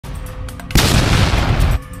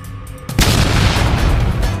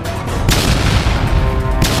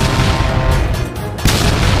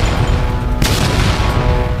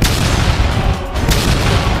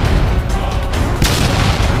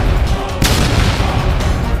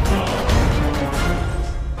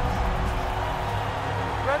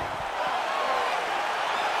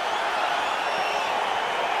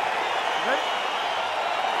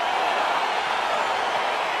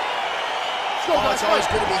always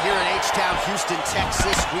good to be here in H-Town, Houston,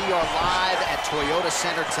 Texas. We are live at Toyota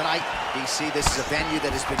Center tonight. DC, this is a venue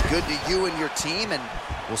that has been good to you and your team, and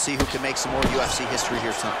we'll see who can make some more UFC history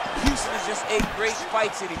here tonight. Houston is just a great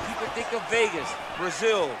fight city. People think of Vegas,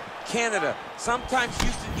 Brazil, Canada. Sometimes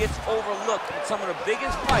Houston gets overlooked, and some of the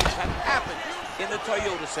biggest fights have happened in the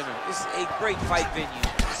Toyota Center. This is a great fight venue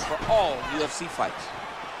for all UFC fights.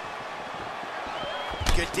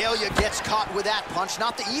 Gedalia gets caught with that punch.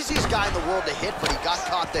 Not the easiest guy in the world to hit, but he got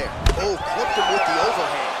caught there. Oh, clipped him with the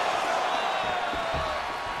overhand.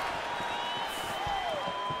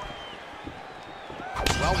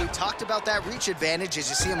 Well, we talked about that reach advantage as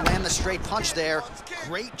you see him land the straight punch there.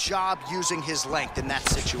 Great job using his length in that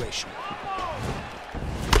situation.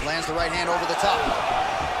 Lands the right hand over the top.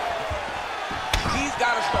 He's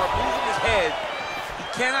got to start moving his head. He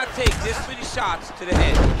cannot take this many shots to the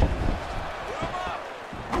head.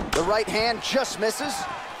 The right hand just misses.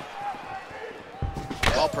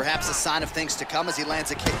 Well, perhaps a sign of things to come as he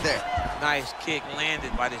lands a kick there. Nice kick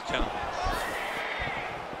landed by this gentleman.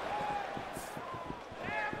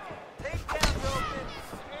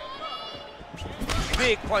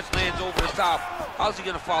 Big punch lands over the top. How's he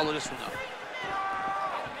gonna follow this one up?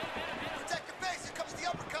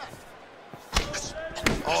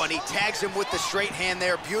 Oh, and he tags him with the straight hand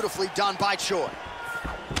there. Beautifully done by Choi.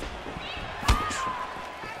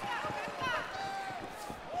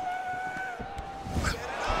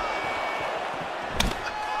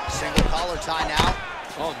 Single collar tie now.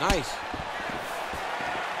 Oh, nice.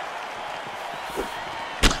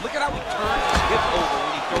 Look at how he turns his hip over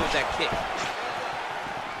when he throws that kick.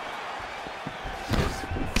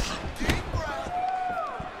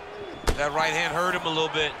 That right hand hurt him a little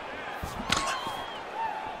bit.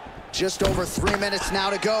 Just over 3 minutes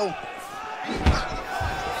now to go. Oh,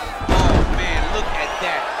 man, look at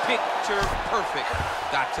that. Picture perfect.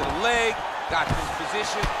 Got to the leg, got to his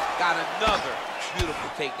position, got another beautiful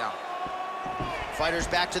takedown. Fighters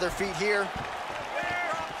back to their feet here.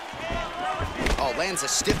 Oh, lands a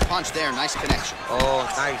stiff punch there. Nice connection. Oh,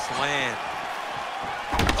 nice land.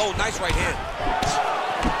 Oh, nice right hand.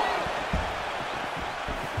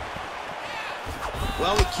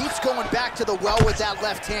 Well, he keeps going back to the well with that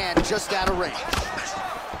left hand, just out of range.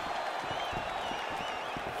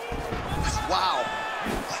 Wow.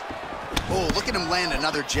 Oh, look at him land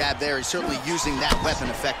another jab there. He's certainly using that weapon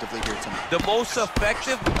effectively here tonight. The most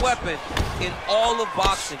effective weapon in all of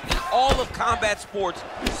boxing, in all of combat sports,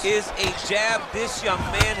 is a jab. This young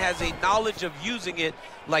man has a knowledge of using it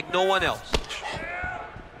like no one else.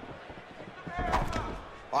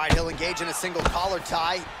 All right, he'll engage in a single collar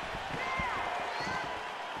tie.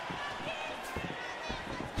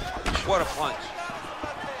 What a punch.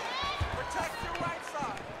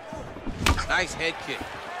 Nice head kick.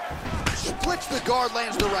 Splits the guard,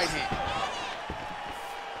 lands the right hand.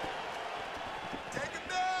 Take him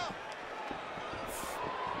down.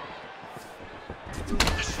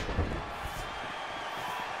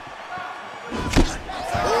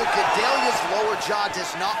 Oh, Gedalia's lower jaw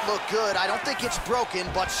does not look good. I don't think it's broken,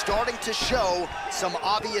 but starting to show some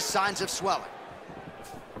obvious signs of swelling.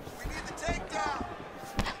 We need the takedown.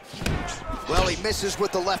 Well, he misses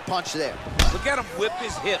with the left punch there. Look at him whip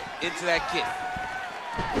his hip into that kick.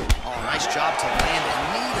 Oh, nice job to land the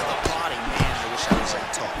knee to the body. Man, I wish I was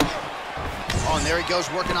that tall. Oh, and there he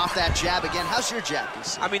goes, working off that jab again. How's your jab,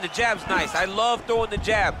 DC? I mean, the jab's nice. I love throwing the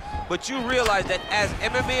jab, but you realize that as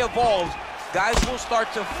MMA evolves, guys will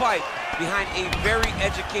start to fight behind a very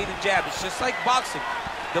educated jab. It's just like boxing.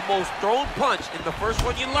 The most thrown punch, and the first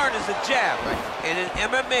one you learn is a jab. Right. And in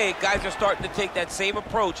MMA, guys are starting to take that same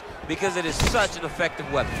approach because it is such an effective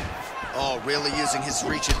weapon. Oh, really using his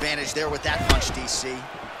reach advantage there with that punch, DC.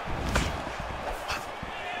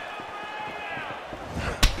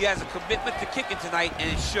 He has a commitment to kicking tonight, and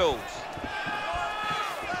it shows.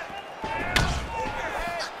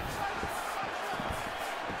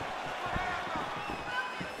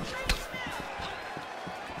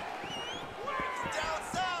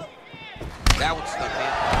 That one snuck in.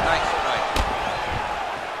 Nice right.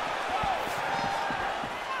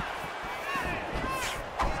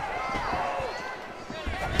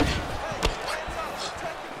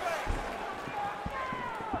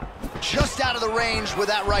 Just out of the range with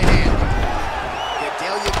that right hand.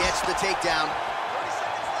 Gedalia gets the takedown.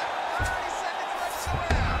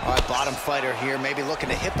 All right, bottom fighter here, maybe looking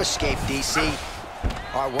to hip escape, DC.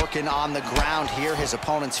 All right, working on the ground here. His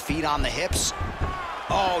opponent's feet on the hips.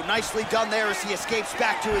 Oh, nicely done there as he escapes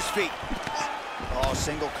back to his feet. Oh,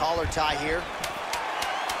 single collar tie here.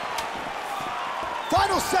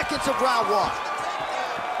 Final seconds of round one.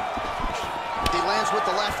 He lands with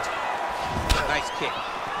the left. Nice kick.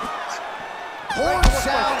 Horn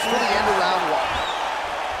sounds for the end of round one.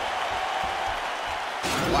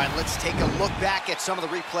 All right, let's take a look back at some of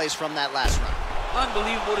the replays from that last round.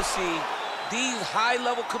 Unbelievable to see these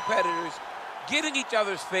high-level competitors get in each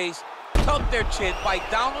other's face, tuck their chin, bite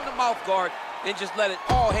down on the mouth guard, and just let it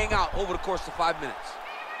all hang out over the course of 5 minutes.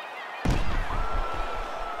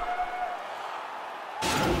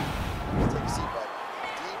 Take a seat, bud.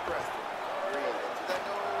 Deep breath. Breathe in through that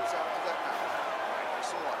nose, out through that mouth. All right,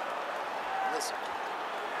 nice and long. Listen.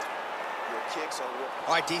 Your kicks are working.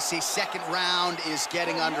 All right, DC, second round is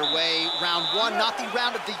getting underway. Round one, not the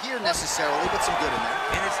round of the year necessarily, but some good in there.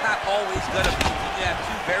 And it's not always gonna be. When you have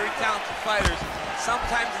two very talented fighters,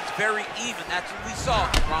 sometimes it's very even. That's what we saw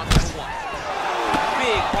in round number one.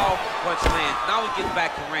 Big, powerful punch land. Now we get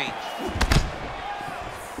back to range.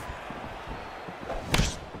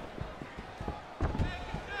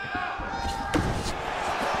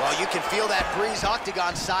 Well, you can feel that breeze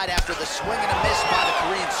octagon side after the swing and a miss by the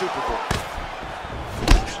Korean Super Bowl.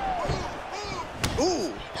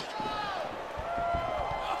 Ooh.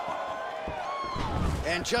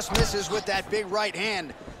 And just misses with that big right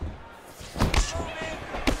hand.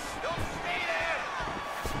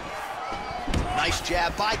 Nice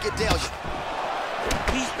jab by Gedalia.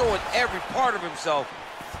 He's throwing every part of himself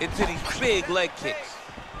into these big leg kicks.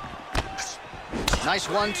 Nice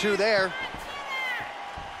 1-2 there.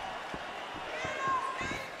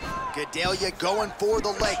 Gedalia going for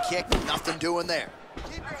the leg kick. Nothing doing there.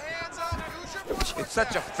 Keep your hands up. Use your It's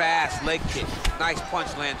such a fast leg kick. Nice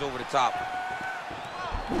punch lands over the top.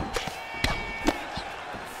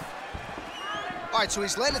 All right, so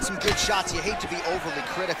he's landed some good shots. You hate to be overly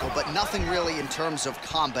critical, but nothing really in terms of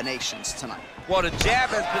combinations tonight. Well, the jab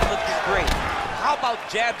has been looking great. How about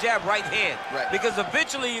jab, jab, right hand? Right. Because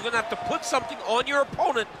eventually you're going to have to put something on your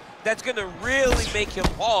opponent that's going to really make him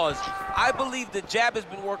pause. I believe the jab has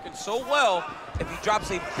been working so well, if he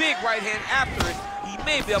drops a big right hand after it, he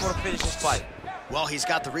may be able to finish his fight. Well, he's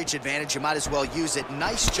got the reach advantage. You might as well use it.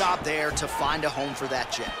 Nice job there to find a home for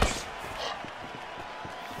that jab.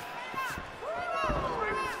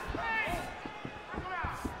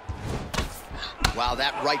 Wow,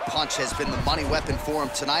 that right punch has been the money weapon for him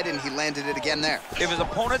tonight, and he landed it again there. If his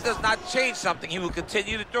opponent does not change something, he will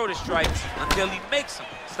continue to throw the strikes until he makes them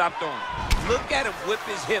stop throwing. Look at him whip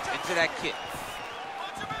his hip into that kick.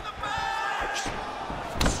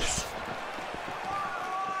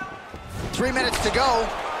 3 minutes to go.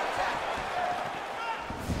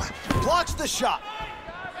 Blocks the shot.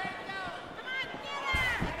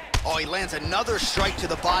 Oh, he lands another strike to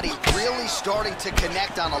the body, really starting to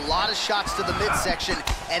connect on a lot of shots to the midsection,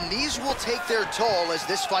 and these will take their toll as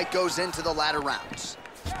this fight goes into the latter rounds.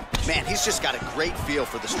 Man, he's just got a great feel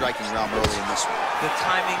for the striking realm early in this one. The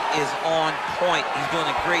timing is on point. He's doing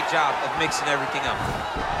a great job of mixing everything up.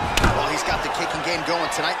 Well, he's got the kicking game going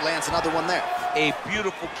tonight, lands another one there. A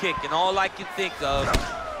beautiful kick, and all I can think of,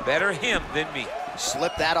 better him than me.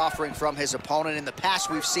 Slipped that offering from his opponent. In the past,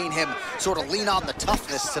 we've seen him sort of lean on the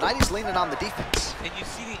toughness. Tonight, he's leaning on the defense. And you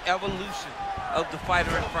see the evolution of the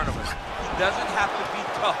fighter in front of us. He doesn't have to be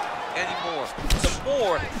tough anymore. The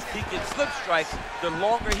more he can slip strike, the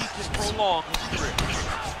longer he can prolong his career.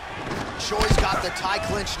 Choi's got the tie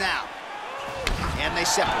clinch now. And they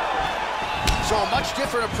separate. So a much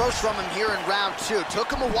different approach from him here in round two. Took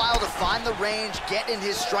him a while to find the range, get in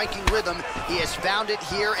his striking rhythm. He has found it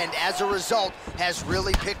here, and as a result, has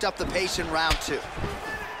really picked up the pace in round two.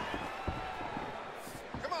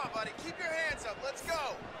 Come on, buddy. Keep your hands up. Let's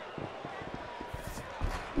go.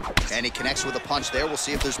 And he connects with a punch there. We'll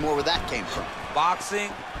see if there's more where that came from. Boxing,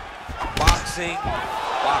 boxing,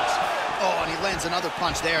 boxing. Oh, and he lands another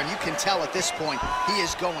punch there, and you can tell at this point, he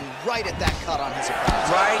is going right at that cut on his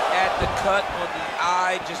opponent. Right at the cut on the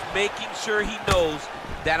eye, just making sure he knows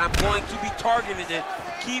that I'm going to be targeting it.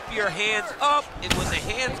 Keep your hands up, and when the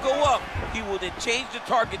hands go up, he will then change the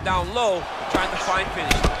target down low, trying to find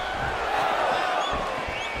finish.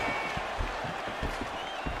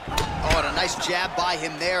 Oh, and a nice jab by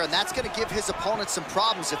him there, and that's going to give his opponent some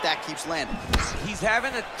problems if that keeps landing. He's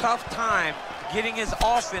having a tough time getting his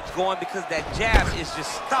offense going because that jab is just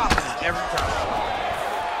stopping him every time.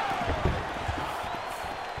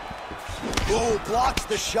 Oh, blocks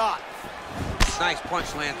the shot. Nice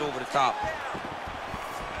punch lands over the top.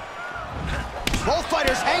 Both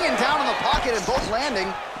fighters hanging down in the pocket and both landing.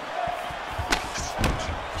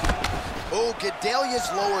 Oh, Gedalia's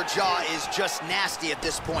lower jaw is just nasty at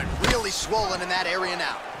this point. Really swollen in that area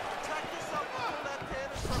now.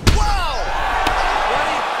 Whoa! What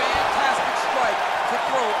a fantastic strike to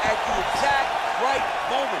throw at the exact right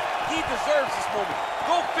moment. He deserves this moment.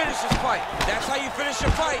 Go finish this fight. That's how you finish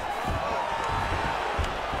your fight.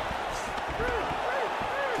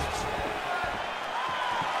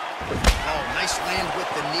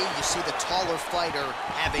 the knee. You see the taller fighter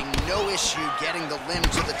having no issue getting the limb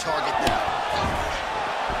to the target there.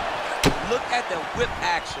 Look at the whip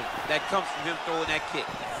action that comes from him throwing that kick.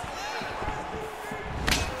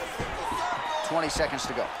 20 seconds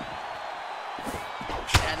to go.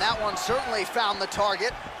 And that one certainly found the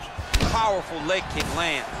target. Powerful leg kick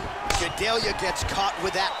lands. Gedalia gets caught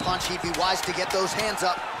with that punch. He'd be wise to get those hands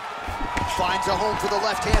up. Finds a home for the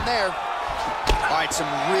left hand there. All right, some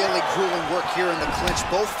really grueling work here in the clinch.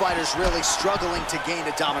 Both fighters really struggling to gain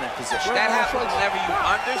a dominant position. That happens whenever you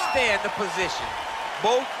understand the position.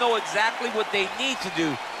 Both know exactly what they need to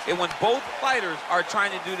do. And when both fighters are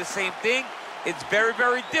trying to do the same thing, it's very,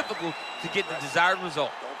 very difficult to get the desired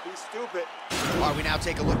result. Don't be stupid. All right, we now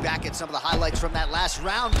take a look back at some of the highlights from that last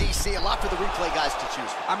round, DC. A lot for the replay guys to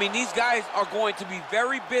choose from. I mean, these guys are going to be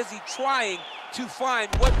very busy trying to find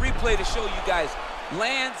what replay to show you guys.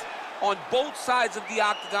 Lands on both sides of the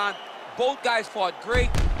octagon. Both guys fought great.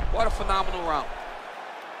 What a phenomenal round.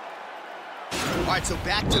 All right, so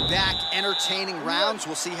back-to-back entertaining rounds.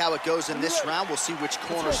 We'll see how it goes in this round. We'll see which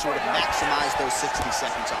corner sort of maximize those 60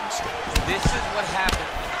 seconds on the stage. This is what happens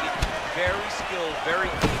when you get very skilled, very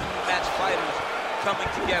evenly matched fighters coming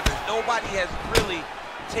together. Nobody has really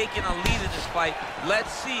taken a lead in this fight.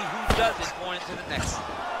 Let's see who does it going into the next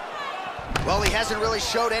round. Well, he hasn't really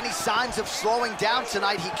showed any signs of slowing down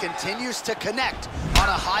tonight. He continues to connect on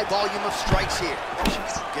a high volume of strikes here.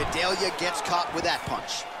 Gedalia gets caught with that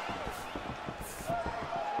punch.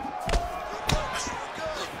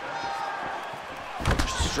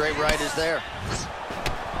 Straight right is there.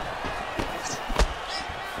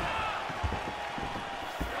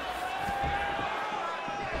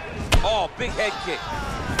 Oh, big head kick.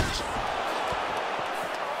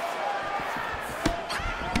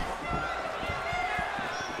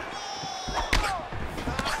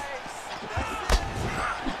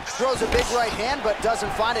 Throws a big right hand, but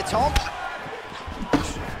doesn't find its home.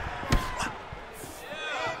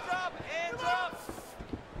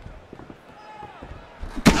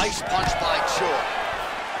 Nice punch by Choi.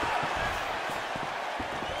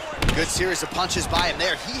 Good series of punches by him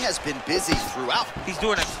there. He has been busy throughout. He's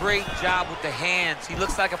doing a great job with the hands. He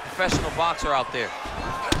looks like a professional boxer out there.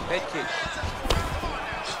 Head kick.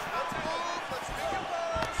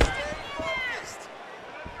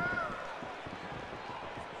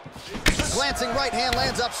 Glancing right hand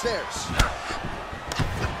lands upstairs.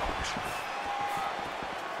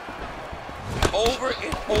 Over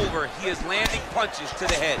and over, he is landing punches to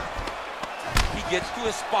the head. He gets to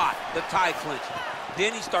his spot, the tie clinch.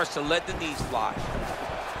 Then he starts to let the knees fly.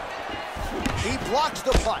 He blocks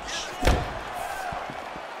the punch.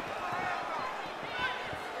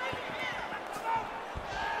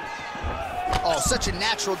 Oh, such a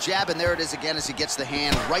natural jab, and there it is again as he gets the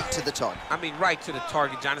hand right to the target. I mean, right to the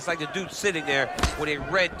target, John. It's like the dude sitting there with a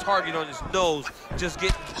red target on his nose, just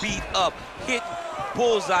getting beat up, hit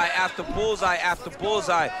bullseye after bullseye after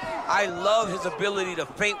bullseye. I love his ability to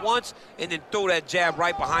feint once and then throw that jab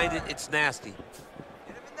right behind it. It's nasty.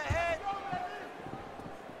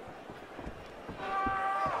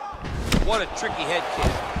 What a tricky head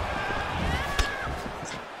kick.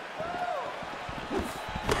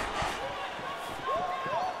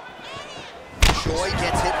 Choi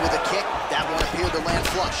gets hit with a kick. That one appeared to land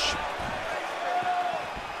flush.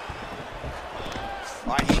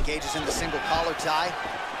 All right, he engages in the single collar tie.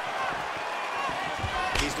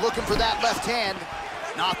 He's looking for that left hand.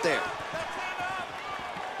 Not there.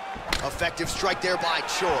 Effective strike there by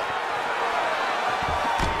Choi.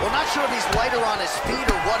 We're not sure if he's lighter on his feet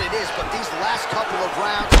or what it is, but these last couple of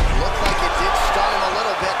rounds look like it did stun him a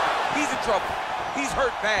little bit. He's in trouble. He's hurt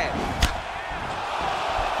bad.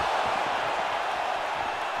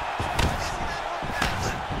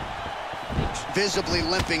 Visibly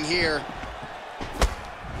limping here.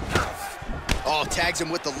 Oh, tags him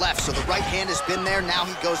with the left, so the right hand has been there. Now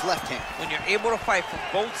he goes left hand. When you're able to fight from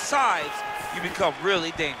both sides, you become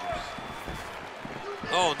really dangerous.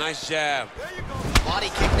 Oh, nice jab. Body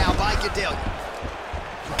kick now by Gedalia.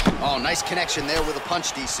 Oh, nice connection there with a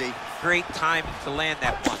punch, DC. Great timing to land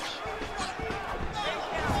that punch.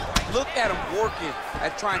 Look at him working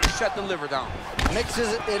at trying to shut the liver down.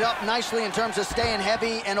 Mixes it up nicely in terms of staying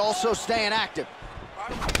heavy and also staying active.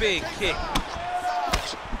 Big kick.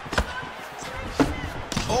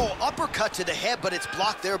 Oh, uppercut to the head, but it's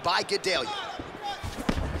blocked there by Gedalia.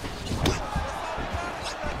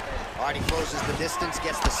 All right, he closes the distance,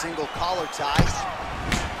 gets the single collar tie.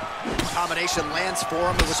 Combination lands for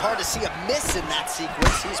him. It was hard to see a miss in that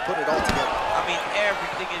sequence. He's put it all together. I mean,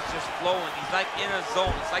 everything is just flowing. He's like in a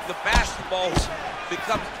zone. It's like the basketball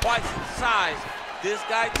becomes twice in size. This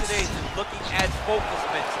guy today is looking at focus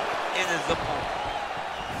in his opponent.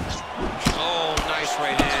 Oh, nice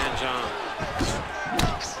right hand, John.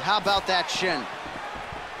 How about that shin?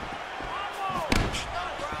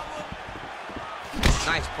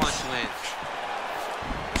 Nice punch lands.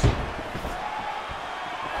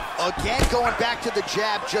 Again, going back to the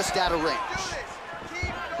jab, just out of range.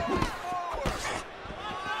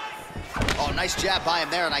 Oh, nice jab by him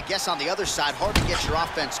there, and I guess on the other side, hard to get your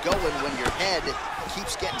offense going when your head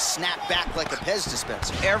keeps getting snapped back like a Pez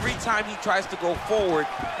dispenser. Every time he tries to go forward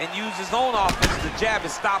and use his own offense, the jab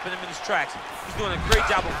is stopping him in his tracks. He's doing a great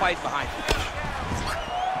job of fighting behind him.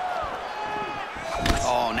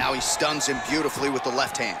 Oh, now he stuns him beautifully with the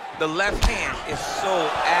left hand. The left hand is so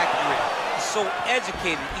accurate. He's so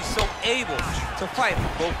educated. He's so able to fight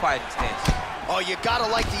from both fighting stances. Oh, you gotta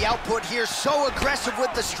like the output here. So aggressive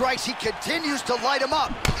with the strikes. He continues to light him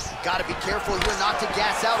up. Gotta be careful here not to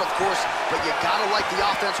gas out, of course, but you gotta like the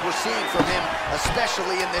offense we're seeing from him,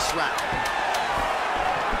 especially in this round.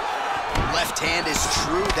 Left hand is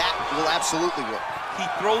true. That will absolutely work. He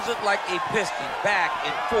throws it like a piston, back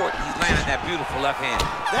and forth. He's landing that beautiful left hand.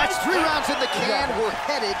 That's 3 rounds in the can. We're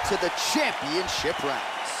headed to the championship rounds.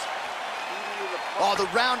 Oh, the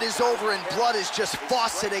round is over and blood is just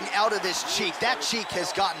fauceting out of this cheek. That cheek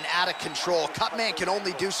has gotten out of control. Cutman can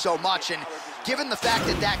only do so much, and given the fact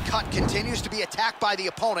that that cut continues to be attacked by the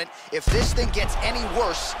opponent, if this thing gets any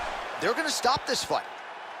worse, they're gonna stop this fight.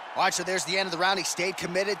 All right, so there's the end of the round. He stayed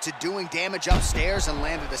committed to doing damage upstairs and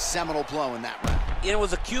landed a seminal blow in that round. It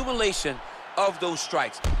was accumulation of those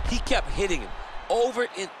strikes. He kept hitting him over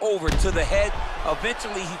and over to the head.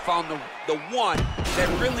 Eventually, he found the one that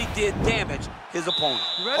really did damage his opponent.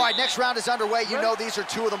 All right, next round is underway. You know these are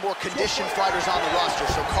 2 of the more conditioned fighters on the roster,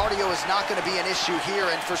 so cardio is not going to be an issue here.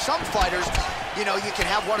 And for some fighters, you know, you can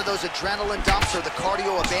have one of those adrenaline dumps or the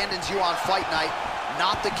cardio abandons you on fight night.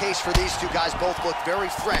 Not the case for these 2 guys. Both look very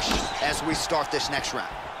fresh as we start this next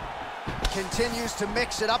round. Continues to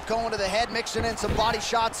mix it up, going to the head, mixing in some body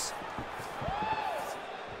shots.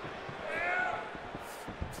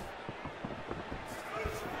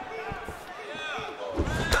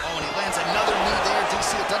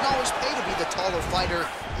 It doesn't always pay to be the taller fighter.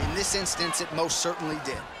 In this instance, it most certainly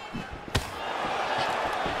did.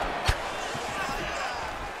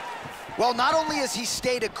 Well, not only has he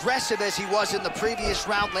stayed aggressive as he was in the previous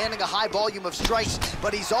round, landing a high volume of strikes,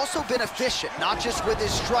 but he's also been efficient, not just with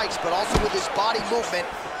his strikes, but also with his body movement.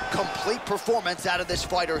 Complete performance out of this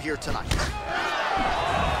fighter here tonight.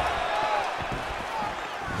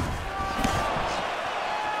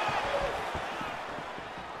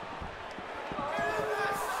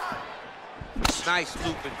 Nice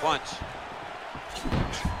looping punch.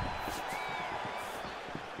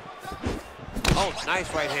 Oh,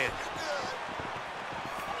 nice right hand.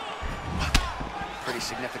 Pretty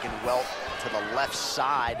significant welt to the left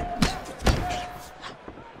side.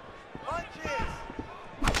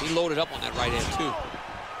 He loaded up on that right hand, too.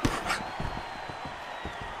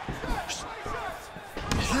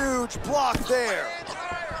 Huge block there.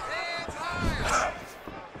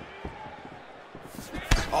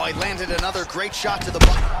 Oh, he landed another great shot to the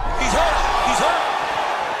body. He's hurt. He's hurt.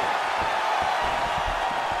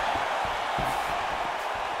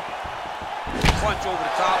 Punch over the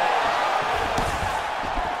top.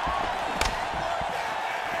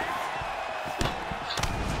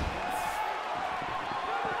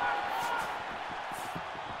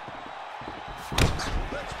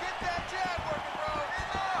 Let's get that jab working,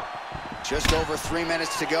 bro. Just over 3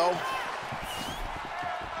 minutes to go.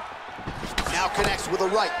 Now connects with a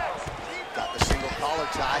right. Got the single collar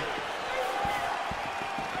tie.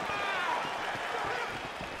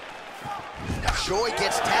 Choi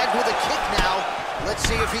gets tagged with a kick now. Let's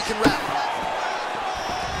see if he can wrap.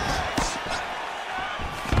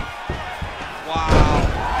 Wow,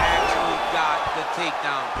 actually got the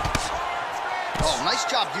takedown. Oh, nice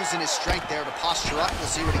job using his strength there to posture up. We'll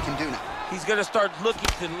see what he can do now. He's gonna start looking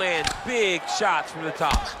to land big shots from the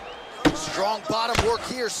top. Strong bottom work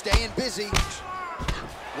here, staying busy.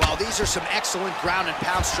 Well, these are some excellent ground and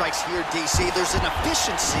pound strikes here, DC. There's an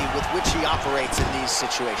efficiency with which he operates in these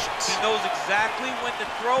situations. He knows exactly when to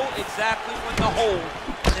throw, exactly when to hold,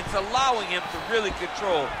 and it's allowing him to really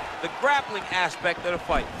control the grappling aspect of the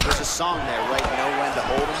fight. There's a song there, right? Know when to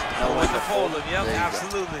hold him, know when to fold him. Yep,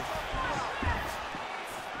 absolutely.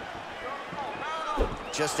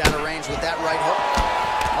 Just out of range with that right hook.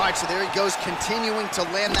 All right, so there he goes, continuing to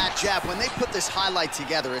land that jab. When they put this highlight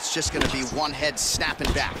together, it's just going to be one head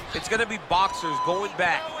snapping back. It's going to be boxers going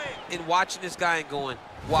back and watching this guy and going,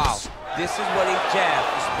 wow, this is what a jab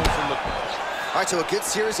is supposed to look like. All right, so a good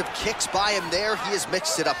series of kicks by him there. He has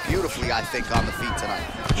mixed it up beautifully, I think, on the feet tonight.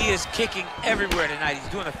 He is kicking everywhere tonight. He's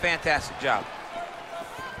doing a fantastic job.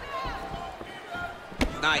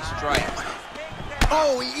 Nice strike.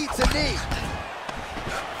 Oh, he eats a knee.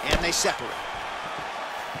 And they separate.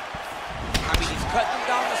 I mean, he's cutting him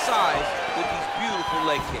down the sides with these beautiful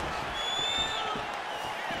leg kicks.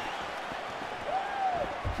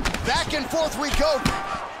 Back and forth we go.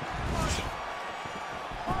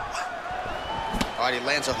 All right, he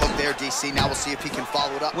lands a hook there, DC. Now we'll see if he can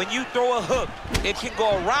follow it up. When you throw a hook, it can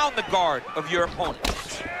go around the guard of your opponent.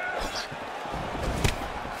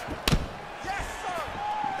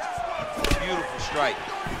 Beautiful strike.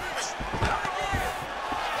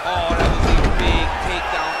 Oh, that was a big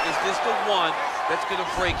takedown. Is this the one that's going to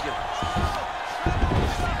break him?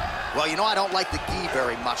 Well, you know, I don't like the gi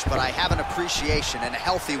very much, but I have an appreciation and a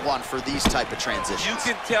healthy one for these type of transitions. You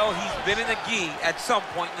can tell he's been in a gi at some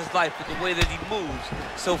point in his life with the way that he moves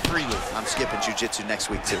so freely. I'm skipping jiu-jitsu next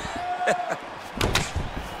week, too.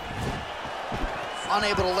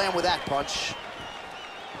 Unable to land with that punch.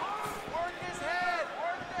 Work his head,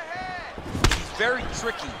 work the head. He's very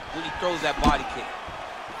tricky when he throws that body kick.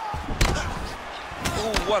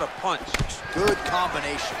 Ooh, what a punch. Good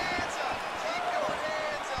combination.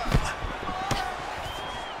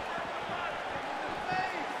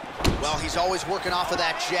 Well, he's always working off of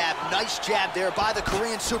that jab. Nice jab there by the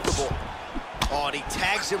Korean Super Bowl. Oh, and he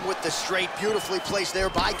tags him with the straight. Beautifully placed there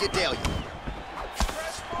by Gedalia.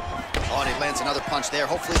 Oh, and he lands another punch there.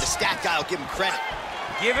 Hopefully the stat guy will give him credit.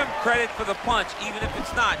 Give him credit for the punch, even if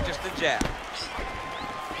it's not just a jab.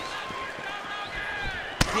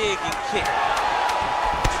 Dig and kick.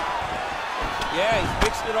 Yeah, he's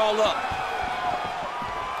mixed it all up.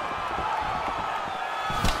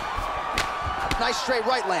 Nice straight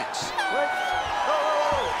right lands.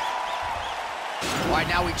 All right,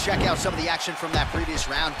 now we check out some of the action from that previous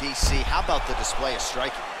round, DC. How about the display of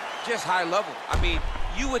striking? Just high level. I mean,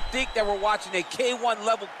 you would think that we're watching a K1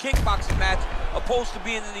 level kickboxing match opposed to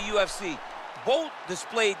being in the UFC. Both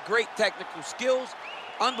displayed great technical skills,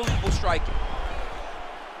 unbelievable striking.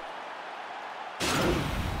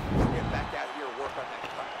 Get back out here and work on that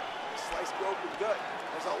cut. The slice broke and good.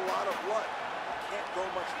 There's a lot of blood. You can't go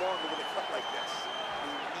much longer with a cut like this.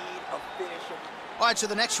 You need a finish. All right, so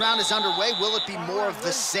the next round is underway. Will it be more of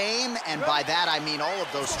the same? And by that, I mean all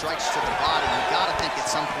of those strikes to the body. You got to think at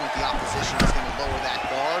some point the opposition is going to lower that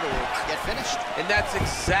guard or get finished. And that's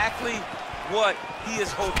exactly what he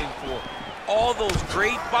is hoping for. All those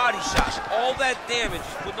great body shots, all that damage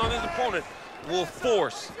he's putting on his opponent will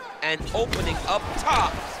force an opening up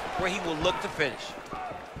top where he will look to finish.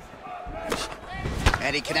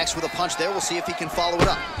 And he connects with a punch there. We'll see if he can follow it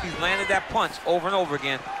up. He's landed that punch over and over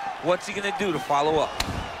again. What's he gonna do to follow up?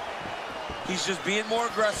 He's just being more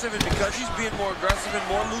aggressive, and because he's being more aggressive and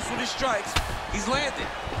more loose with his strikes, he's landing.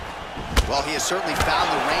 Well, he has certainly found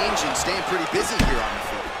the range and staying pretty busy here on the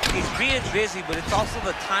field. He's being busy, but it's also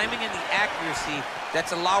the timing and the accuracy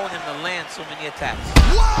that's allowing him to land so many attacks.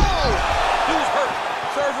 Whoa! Dude's hurt.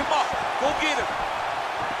 Serve him up. Go get him.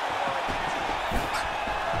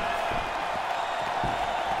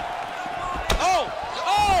 Oh!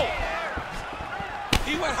 Oh!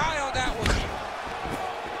 He went high on that one.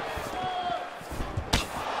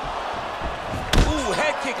 Ooh,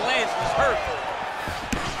 head kick lands. He's hurt.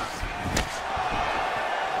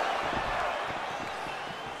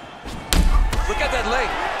 Look at that leg.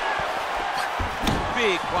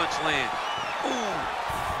 Big punch land. Ooh.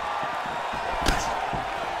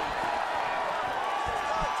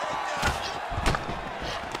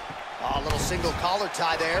 Oh, a little single collar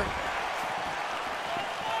tie there.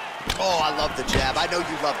 Oh, I love the jab. I know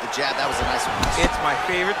you love the jab. That was a nice one. It's my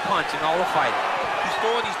favorite punch in all the fighting. He's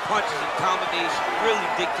throwing these punches in combination, really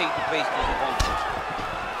dictate the pace of his opponent.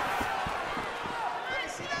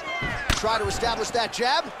 Try to establish that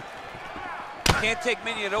jab. Can't take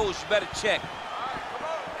many of those. You better check.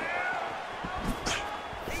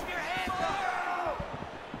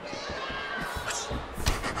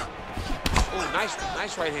 Oh,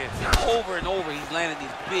 nice right hand. Over and over, he's landing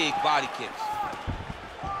these big body kicks.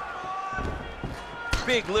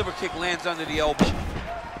 Big liver kick lands under the elbow.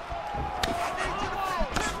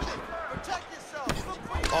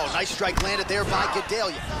 Oh, nice strike landed there by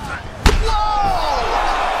Gedalia. Whoa!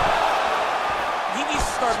 He needs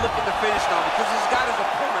to start looking to finish now because he's got his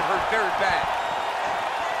opponent hurt very bad.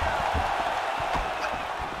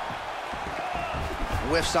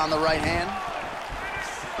 Whiffs on the right hand.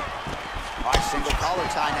 All right, single collar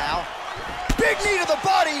tie now. Big knee to the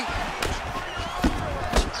body.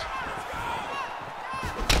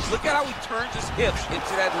 Look at how he turns his hips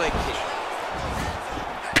into that leg kick.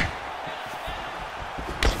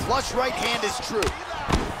 Flush right hand is true.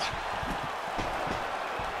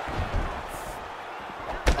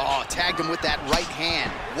 Oh, tagged him with that right hand.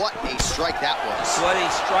 What a strike that was. What a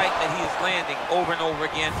strike that he is landing over and over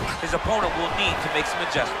again. His opponent will need to make some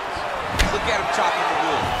adjustments. Look at him chopping the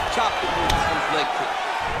wood. Chop the wood with his leg kick.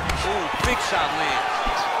 Ooh, big shot lands.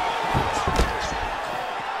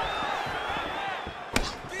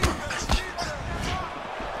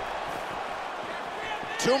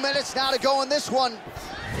 2 minutes now to go in this one.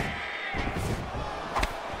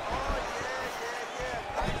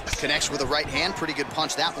 Connects with a right hand, pretty good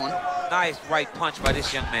punch that one. Nice right punch by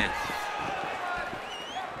this young man.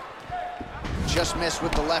 Just missed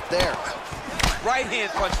with the left there. Right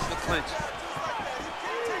hand punches the clinch.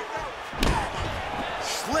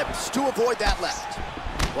 Slips to avoid that left.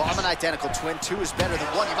 Well, I'm an identical twin. 2 is better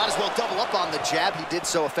than 1. You might as well double up on the jab. He did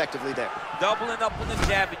so effectively there. Doubling up on the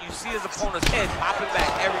jab, and you see his opponent's head popping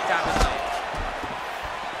back every time it lands.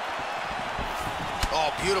 Oh,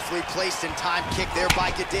 beautifully placed in time kick there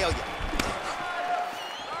by Gedalia.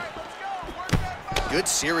 Good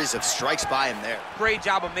series of strikes by him there. Great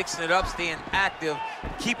job of mixing it up, staying active,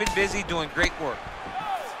 keeping busy, doing great work.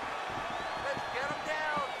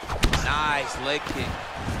 Nice leg kick.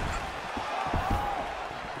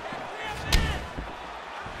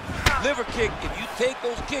 Liver kick, if you take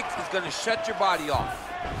those kicks, it's going to shut your body off.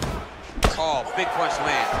 Oh, big punch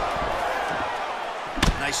land.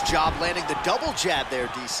 Nice job landing the double jab there,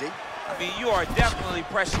 DC. I mean, you are definitely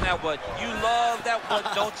pressing that one. You love that one,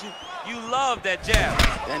 don't you? You love that jab.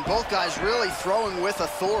 And both guys really throwing with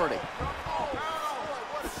authority.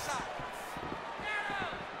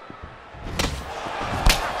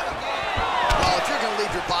 Well, if you're going to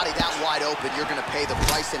leave your body that wide open, you're going to pay the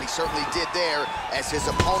price, and he certainly did there as his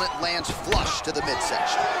opponent lands flush to the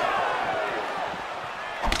midsection.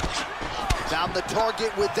 Found the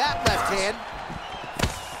target with that left hand.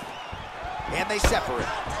 And they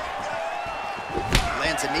separate.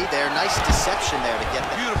 Lands a knee there. Nice deception there to get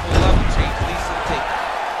that. Beautiful level change, leads to the takedown.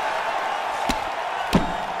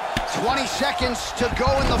 20 seconds to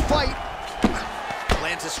go in the fight.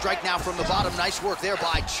 Lands a strike now from the bottom. Nice work there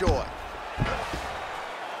by Choi.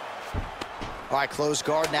 All right, closed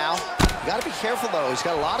guard now. You got to be careful, though. He's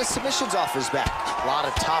got a lot of submissions off his back. A lot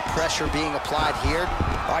of top pressure being applied here.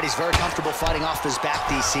 All right, he's very comfortable fighting off his back,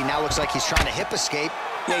 DC. Now looks like he's trying to hip escape.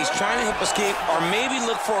 Yeah, he's trying to hip escape or maybe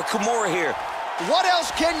look for a Kimura here. What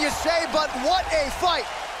else can you say but what a fight?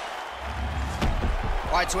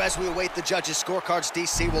 All right, so as we await the judges' scorecards,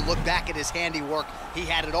 DC will look back at his handiwork. He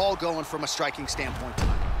had it all going from a striking standpoint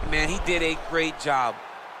tonight. Man, he did a great job.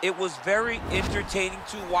 It was very entertaining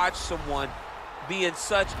to watch someone be in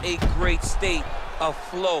such a great state of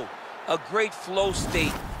flow, a great flow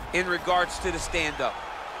state in regards to the stand-up.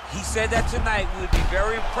 He said that tonight we would be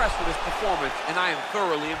very impressed with his performance, and I am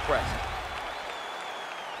thoroughly impressed.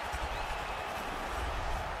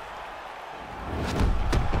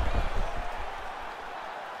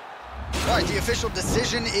 All right, the official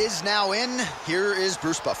decision is now in. Here is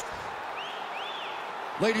Bruce Buffer.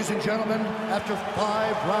 Ladies and gentlemen, after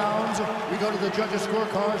 5 rounds, we go to the judges'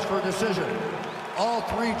 scorecards for a decision. All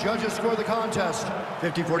 3 judges score the contest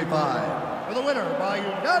 50-45. For the winner by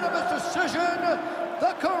unanimous decision,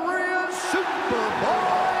 the Korean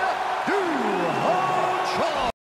Superboy